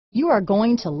You are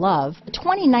going to love the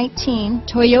 2019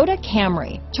 Toyota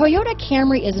Camry. Toyota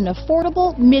Camry is an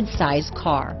affordable mid-size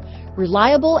car,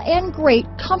 reliable and great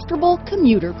comfortable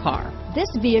commuter car. This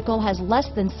vehicle has less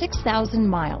than 6,000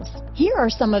 miles. Here are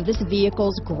some of this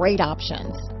vehicle's great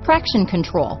options: traction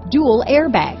control, dual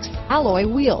airbags, alloy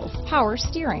wheels, power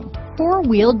steering,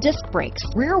 four-wheel disc brakes,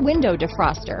 rear window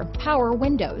defroster, power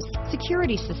windows,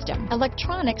 security system,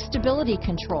 electronic stability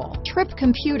control, trip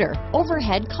computer,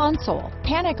 overhead console,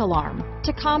 panic alarm,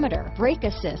 tachometer, brake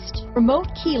assist, remote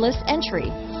keyless entry,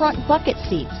 front bucket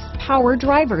seats, power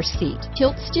driver's seat,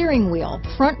 tilt steering wheel,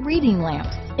 front reading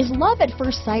lamps. Is love at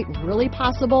first sight really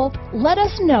possible? Let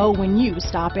us know when you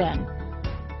stop in.